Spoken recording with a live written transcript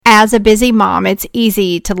As a busy mom, it's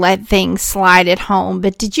easy to let things slide at home,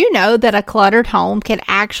 but did you know that a cluttered home can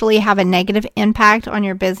actually have a negative impact on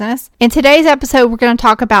your business? In today's episode, we're going to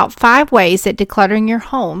talk about 5 ways that decluttering your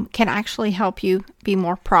home can actually help you be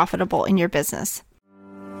more profitable in your business.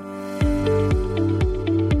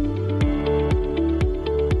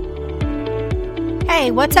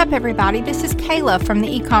 Hey, what's up everybody? This is Kayla from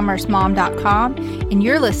the ecommercemom.com, and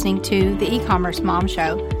you're listening to the E-commerce Mom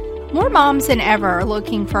Show. More moms than ever are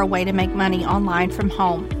looking for a way to make money online from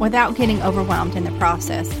home without getting overwhelmed in the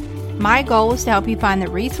process. My goal is to help you find the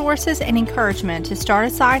resources and encouragement to start a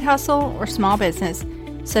side hustle or small business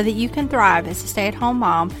so that you can thrive as a stay-at-home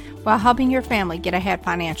mom while helping your family get ahead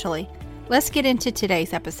financially. Let's get into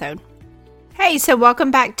today's episode. Hey, so welcome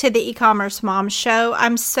back to the E-commerce Mom Show.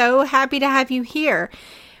 I'm so happy to have you here.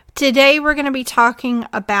 Today we're going to be talking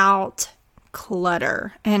about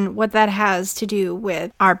clutter and what that has to do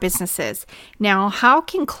with our businesses. Now, how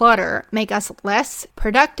can clutter make us less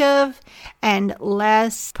productive and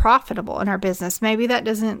less profitable in our business? Maybe that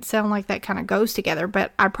doesn't sound like that kind of goes together,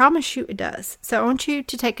 but I promise you it does. So I want you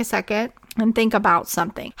to take a second and think about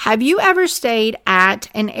something. Have you ever stayed at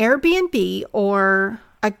an Airbnb or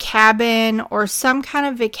a cabin or some kind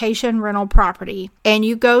of vacation rental property, and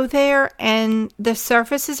you go there and the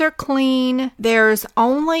surfaces are clean? There's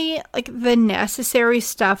only like the necessary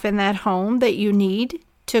stuff in that home that you need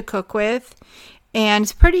to cook with, and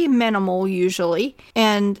it's pretty minimal usually,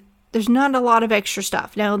 and there's not a lot of extra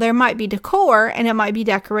stuff. Now, there might be decor and it might be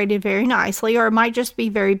decorated very nicely, or it might just be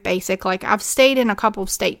very basic. Like I've stayed in a couple of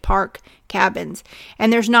state park cabins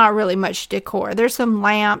and there's not really much decor. There's some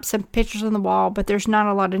lamps, some pictures on the wall, but there's not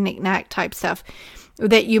a lot of knick-knack type stuff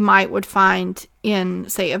that you would find in,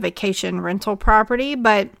 say, a vacation rental property.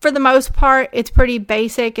 But for the most part, it's pretty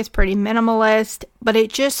basic, it's pretty minimalist, but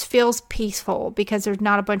it just feels peaceful because there's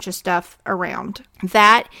not a bunch of stuff around.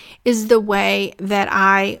 That is the way that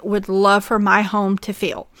I would love for my home to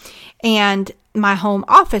feel and my home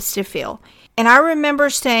office to feel. And I remember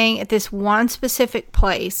staying at this one specific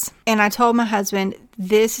place, and I told my husband,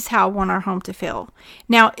 this is how I want our home to feel.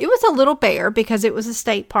 Now, it was a little bare because it was a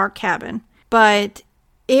state park cabin, but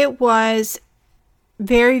it was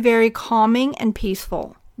very, very calming and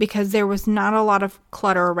peaceful because there was not a lot of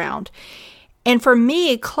clutter around. And for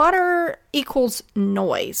me, clutter equals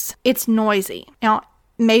noise. It's noisy. Now,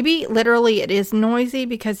 maybe literally it is noisy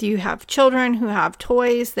because you have children who have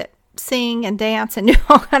toys that sing and dance and do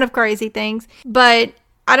all kind of crazy things. But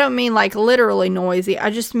I don't mean like literally noisy. I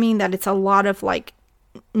just mean that it's a lot of like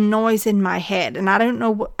noise in my head, and I don't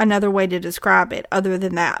know another way to describe it other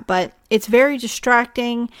than that, but it's very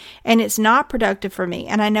distracting and it's not productive for me,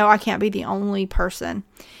 and I know I can't be the only person.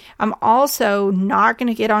 I'm also not going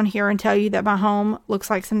to get on here and tell you that my home looks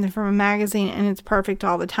like something from a magazine and it's perfect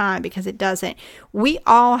all the time, because it doesn't. We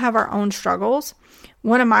all have our own struggles.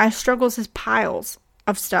 One of my struggles is piles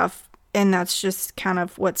of stuff, and that's just kind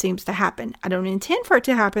of what seems to happen. I don't intend for it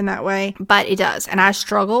to happen that way, but it does, and I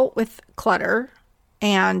struggle with clutter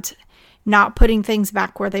and not putting things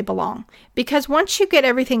back where they belong. Because once you get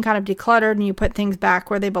everything kind of decluttered and you put things back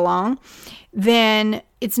where they belong, then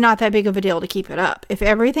it's not that big of a deal to keep it up. If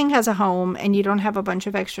everything has a home and you don't have a bunch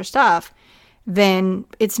of extra stuff, then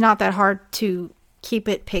it's not that hard to keep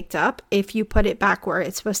it picked up if you put it back where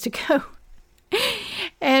it's supposed to go.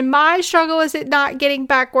 And my struggle is it not getting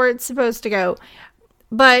back where it's supposed to go.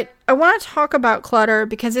 But I want to talk about clutter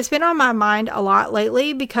because it's been on my mind a lot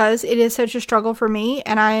lately because it is such a struggle for me.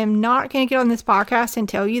 And I am not going to get on this podcast and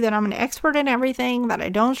tell you that I'm an expert in everything, that I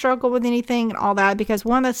don't struggle with anything and all that, because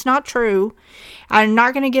one, that's not true. I'm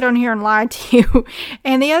not going to get on here and lie to you.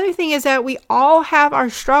 And the other thing is that we all have our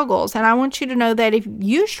struggles. And I want you to know that if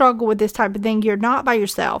you struggle with this type of thing, you're not by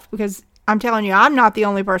yourself, because I'm telling you, I'm not the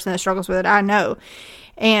only person that struggles with it. I know.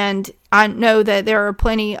 And I know that there are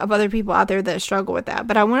plenty of other people out there that struggle with that.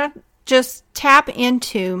 But I want to just tap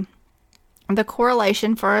into the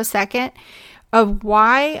correlation for a second of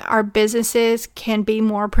why our businesses can be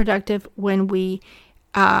more productive when we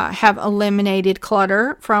have eliminated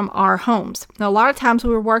clutter from our homes. Now, a lot of times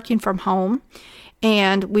we're working from home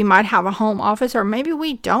and we might have a home office, or maybe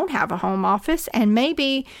we don't have a home office, and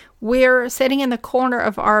maybe we're sitting in the corner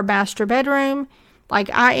of our master bedroom like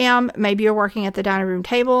I am. Maybe you're working at the dining room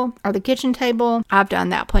table or the kitchen table. I've done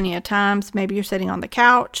that plenty of times. Maybe you're sitting on the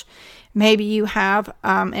couch. Maybe you have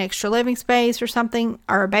an extra living space or something,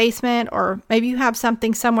 or a basement, or maybe you have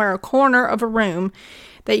something somewhere, a corner of a room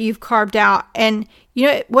that you've carved out. And you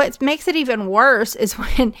know what makes it even worse is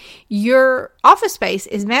when your office space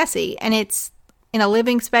is messy and it's in a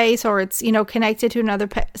living space, or it's, you know, connected to another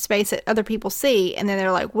space that other people see, and then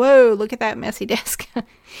they're like, whoa, look at that messy desk.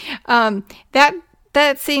 That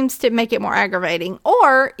that seems to make it more aggravating.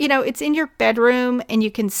 Or, it's in your bedroom and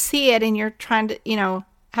you can see it and you're trying to,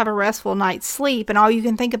 have a restful night's sleep and all you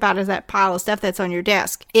can think about is that pile of stuff that's on your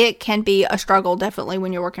desk. It can be a struggle, definitely,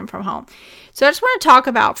 when you're working from home. So I just want to talk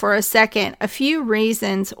about for a second a few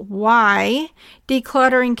reasons why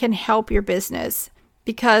decluttering can help your business,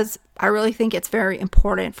 because I really think it's very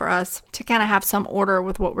important for us to kind of have some order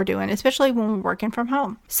with what we're doing, especially when we're working from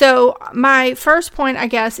home. So my first point, I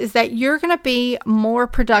guess, is that you're going to be more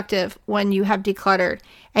productive when you have decluttered.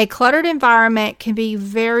 A cluttered environment can be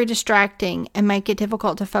very distracting and make it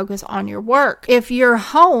difficult to focus on your work. If your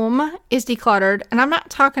home is decluttered, and I'm not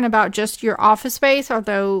talking about just your office space,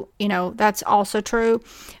 although, that's also true,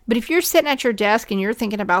 but if you're sitting at your desk and you're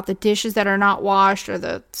thinking about the dishes that are not washed or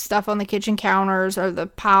the stuff on the kitchen counters or the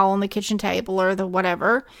pile on the kitchen table or the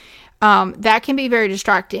whatever, that can be very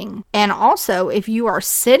distracting. And also, if you are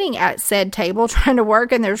sitting at said table trying to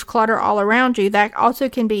work and there's clutter all around you, that also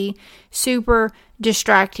can be super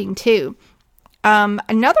distracting too.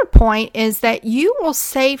 Another point is that you will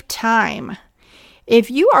save time.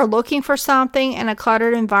 If you are looking for something in a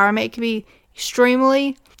cluttered environment, it can be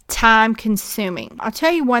extremely time consuming. I'll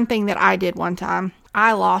tell you one thing that I did one time.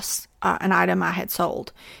 I lost an item I had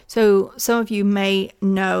sold. So some of you may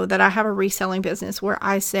know that I have a reselling business where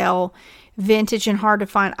I sell vintage and hard to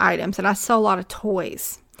find items, and I sell a lot of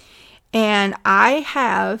toys. And I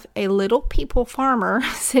have a little people farmer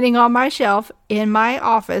sitting on my shelf in my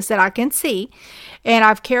office that I can see. And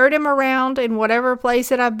I've carried him around in whatever place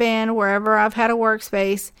that I've been, wherever I've had a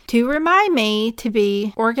workspace, to remind me to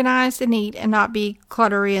be organized and neat and not be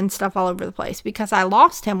cluttery and stuff all over the place. Because I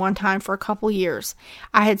lost him one time for a couple years.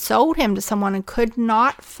 I had sold him to someone and could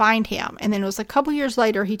not find him. And then it was a couple years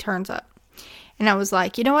later he turns up. And I was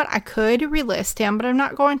like, you know what? I could relist him, but I'm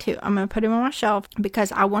not going to. I'm going to put him on my shelf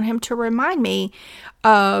because I want him to remind me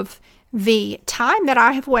of the time that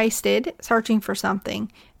I have wasted searching for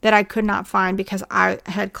something that I could not find because I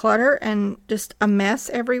had clutter and just a mess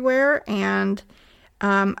everywhere. And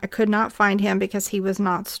I could not find him because he was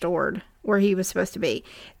not stored where he was supposed to be.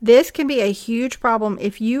 This can be a huge problem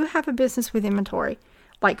if you have a business with inventory,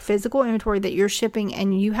 like physical inventory that you're shipping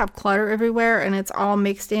and you have clutter everywhere and it's all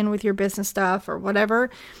mixed in with your business stuff or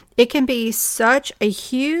whatever. It can be such a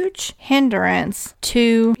huge hindrance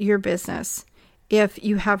to your business if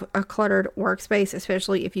you have a cluttered workspace,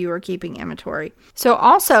 especially if you are keeping inventory. So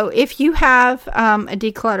also, if you have a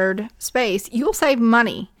decluttered space, you'll save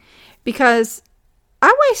money, because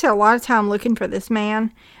I wasted a lot of time looking for this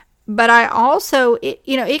man, but I also,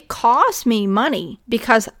 it cost me money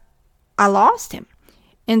because I lost him.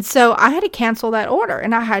 And so I had to cancel that order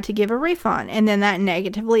and I had to give a refund. And then that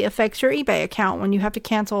negatively affects your eBay account when you have to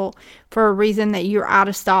cancel for a reason that you're out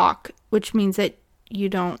of stock, which means that you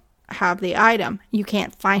don't have the item. You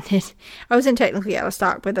can't find it. I wasn't technically out of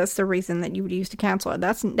stock, but that's the reason that you would use to cancel it.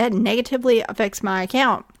 That negatively affects my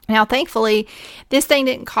account. Now, thankfully, this thing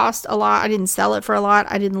didn't cost a lot. I didn't sell it for a lot.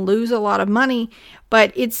 I didn't lose a lot of money,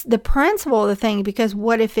 but it's the principle of the thing, because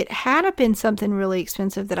what if it had been something really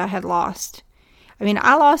expensive that I had lost? I mean,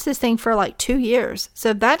 I lost this thing for like 2 years.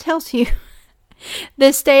 So that tells you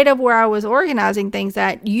the state of where I was organizing things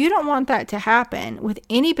at. You don't want that to happen with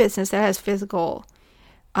any business that has physical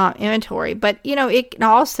inventory. But, it can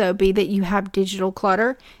also be that you have digital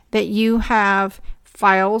clutter, that you have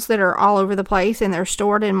files that are all over the place and they're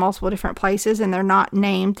stored in multiple different places and they're not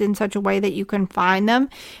named in such a way that you can find them.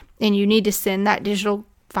 And you need to send that digital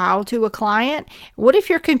file to a client. What if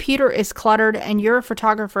your computer is cluttered and you're a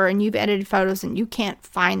photographer and you've edited photos and you can't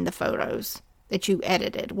find the photos that you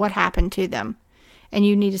edited? What happened to them? And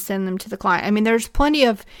you need to send them to the client. I mean, there's plenty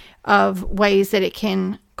of ways that it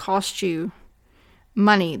can cost you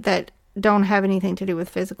money that don't have anything to do with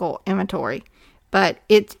physical inventory. But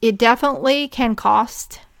it definitely can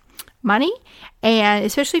cost money, and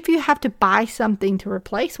especially if you have to buy something to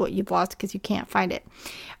replace what you've lost because you can't find it.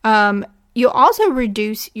 You'll also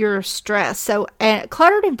reduce your stress. So a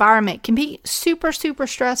cluttered environment can be super, super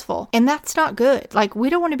stressful, and that's not good. Like, we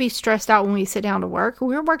don't want to be stressed out when we sit down to work.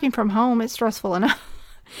 We're working from home. It's stressful enough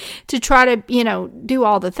to try to, do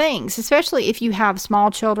all the things, especially if you have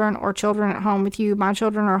small children or children at home with you. My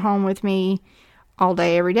children are home with me all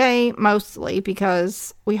day, every day, mostly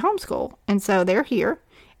because we homeschool. And so they're here,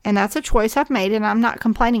 and that's a choice I've made, and I'm not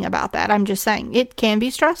complaining about that. I'm just saying it can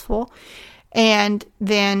be stressful. And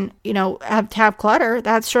then, have to have clutter.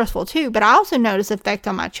 That's stressful too. But I also notice effect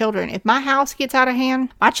on my children. If my house gets out of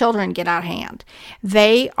hand, my children get out of hand.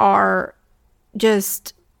 They are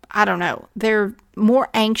just, I don't know, they're more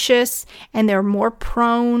anxious and they're more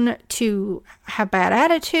prone to have bad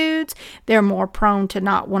attitudes. They're more prone to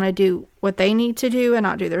not want to do what they need to do and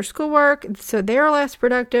not do their schoolwork. So they're less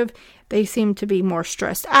productive. They seem to be more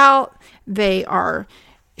stressed out. They are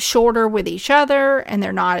shorter with each other and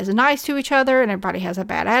they're not as nice to each other, and everybody has a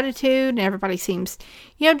bad attitude and everybody seems,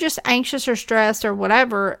 just anxious or stressed or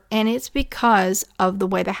whatever. And it's because of the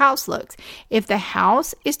way the house looks. If the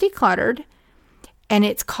house is decluttered and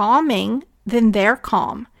it's calming, then they're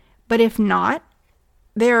calm. But if not,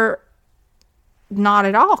 they're not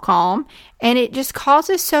at all calm, and it just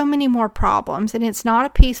causes so many more problems, and it's not a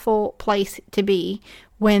peaceful place to be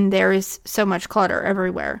when there is so much clutter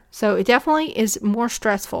everywhere. So it definitely is more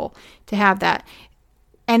stressful to have that.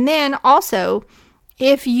 And then also,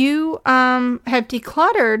 if you have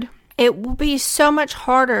decluttered, it will be so much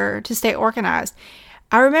harder to stay organized.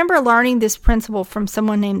 I remember learning this principle from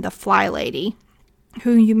someone named the Fly Lady,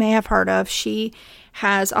 who you may have heard of. She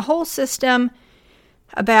has a whole system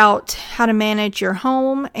about how to manage your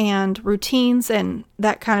home and routines and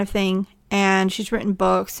that kind of thing. And she's written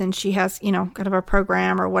books, and she has, kind of a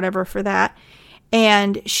program or whatever for that.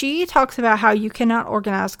 And she talks about how you cannot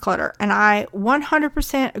organize clutter. And I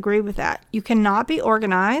 100% agree with that. You cannot be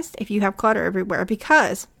organized if you have clutter everywhere,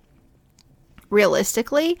 because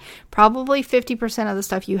realistically, probably 50% of the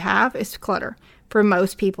stuff you have is clutter. For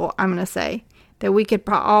most people, I'm going to say that we could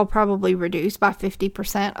all probably reduce by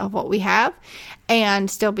 50% of what we have and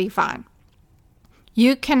still be fine.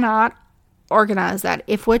 You cannot organize that.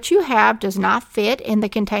 If what you have does not fit in the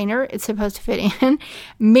container it's supposed to fit in,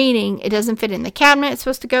 meaning it doesn't fit in the cabinet it's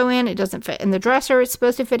supposed to go in, it doesn't fit in the dresser it's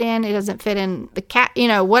supposed to fit in, it doesn't fit in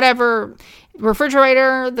the whatever,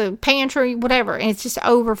 refrigerator, the pantry, whatever, and it's just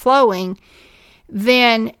overflowing,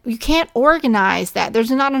 then you can't organize that.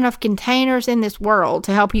 There's not enough containers in this world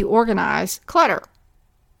to help you organize clutter,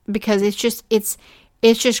 because it's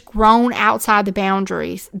just grown outside the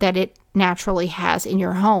boundaries that it naturally has in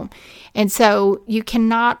your home. And so you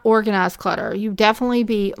cannot organize clutter. You definitely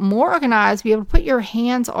be more organized, be able to put your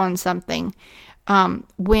hands on something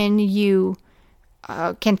when you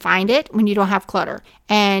can find it, when you don't have clutter.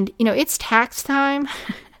 And, it's tax time.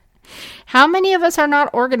 How many of us are not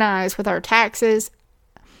organized with our taxes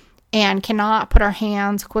and cannot put our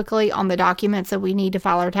hands quickly on the documents that we need to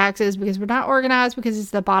file our taxes because we're not organized, because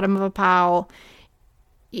it's the bottom of a pile,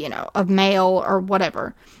 of mail or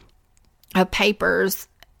whatever, of papers.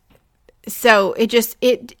 So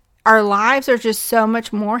our lives are just so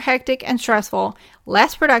much more hectic and stressful,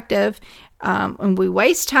 less productive, and we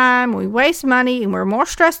waste time, we waste money, and we're more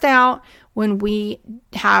stressed out when we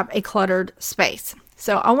have a cluttered space.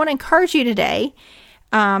 So I want to encourage you today.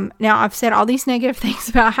 Now I've said all these negative things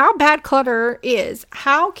about how bad clutter is.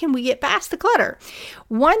 How can we get past the clutter?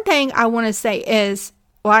 One thing I want to say is,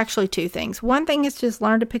 well, actually two things. One thing is just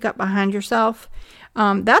learn to pick up behind yourself.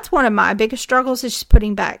 That's one of my biggest struggles, is just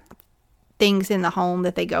putting back things in the home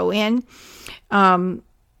that they go in.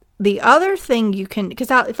 The other thing you can, because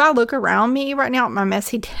if I look around me right now at my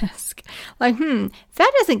messy desk, like,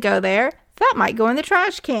 that doesn't go there. That might go in the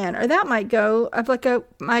trash can, or that might go,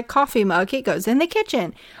 my coffee mug, it goes in the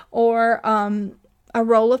kitchen, or a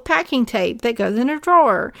roll of packing tape that goes in a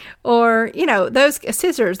drawer, or, those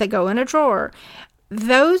scissors that go in a drawer.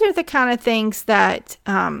 Those are the kind of things that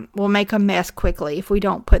will make a mess quickly if we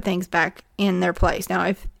don't put things back in their place.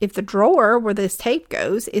 Now, if the drawer where this tape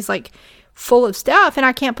goes is like full of stuff and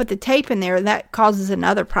I can't put the tape in there, that causes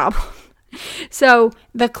another problem. So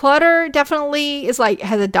the clutter definitely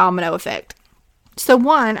has a domino effect. So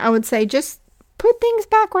one, I would say just put things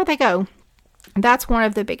back where they go. That's one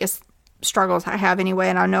of the biggest struggles I have anyway,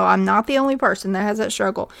 and I know I'm not the only person that has that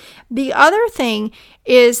struggle. The other thing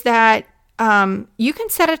is that you can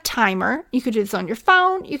set a timer. You could do this on your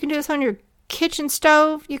phone. You can do this on your kitchen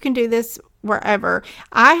stove. You can do this wherever.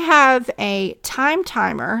 I have a time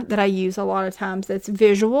timer that I use a lot of times that's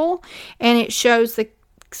visual, and it shows the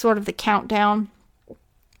countdown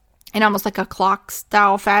in almost like a clock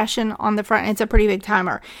style fashion on the front. It's a pretty big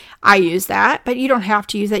timer. I use that, but you don't have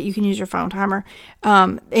to use that. You can use your phone timer.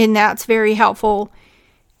 And that's very helpful.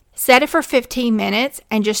 Set it for 15 minutes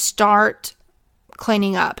and just start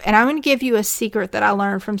cleaning up. And I'm going to give you a secret that I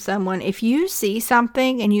learned from someone. If you see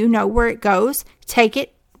something and you know where it goes, take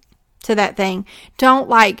it to that thing. Don't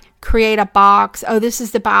create a box. Oh, this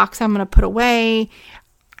is the box I'm going to put away.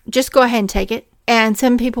 Just go ahead and take it. And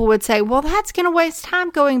some people would say, well, that's going to waste time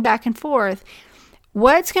going back and forth.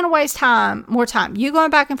 What's going to waste more time? You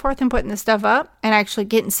going back and forth and putting the stuff up and actually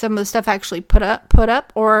getting some of the stuff actually put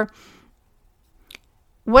up, or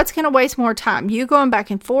what's going to waste more time? You going back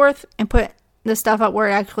and forth and the stuff up where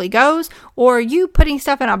it actually goes, or you putting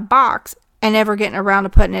stuff in a box and never getting around to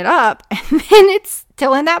putting it up, and then it's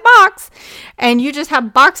still in that box, and you just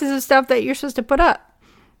have boxes of stuff that you're supposed to put up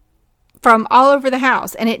from all over the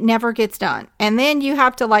house, and it never gets done. And then you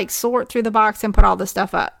have to like sort through the box and put all the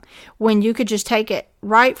stuff up, when you could just take it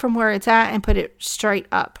right from where it's at and put it straight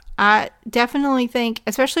up. I definitely think,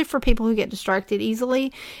 especially for people who get distracted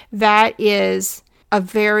easily, that is a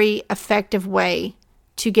very effective way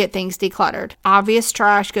to get things decluttered. Obvious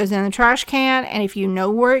trash goes in the trash can, and if you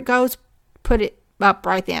know where it goes, put it up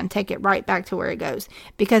right then. Take it right back to where it goes,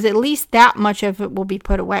 because at least that much of it will be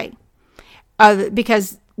put away.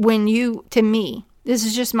 Because to me, this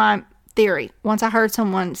is just my theory. Once I heard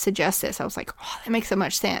someone suggest this, I was like, oh, that makes so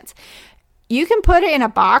much sense. You can put it in a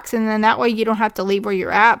box, and then that way you don't have to leave where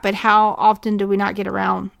you're at. But how often do we not get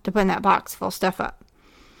around to putting that box full of stuff up?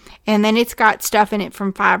 And then it's got stuff in it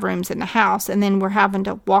from 5 rooms in the house. And then we're having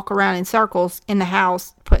to walk around in circles in the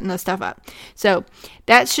house putting the stuff up. So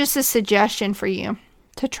that's just a suggestion for you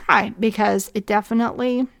to try, because it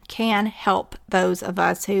definitely can help those of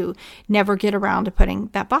us who never get around to putting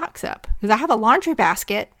that box up. Because I have a laundry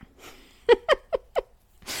basket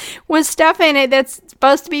with stuff in it that's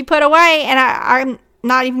supposed to be put away. And I'm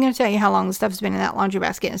not even going to tell you how long the stuff has been in that laundry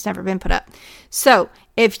basket and it's never been put up. So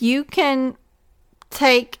if you can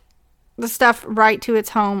take the stuff right to its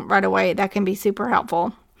home right away, that can be super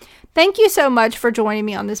helpful. Thank you so much for joining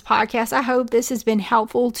me on this podcast. I hope this has been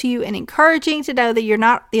helpful to you and encouraging to know that you're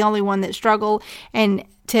not the only one that struggled, and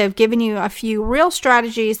to have given you a few real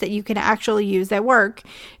strategies that you can actually use that work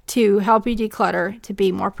to help you declutter to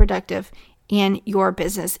be more productive in your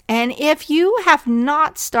business. And if you have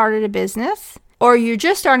not started a business, or you're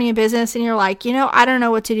just starting a business and you're like, I don't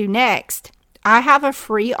know what to do next, I have a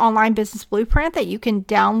free online business blueprint that you can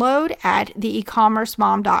download at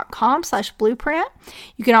theecommercemom.com/blueprint.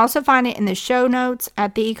 You can also find it in the show notes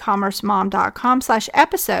at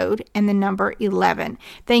theecommercemom.com/episode and the number 11.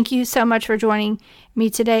 Thank you so much for joining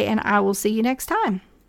me today, and I will see you next time.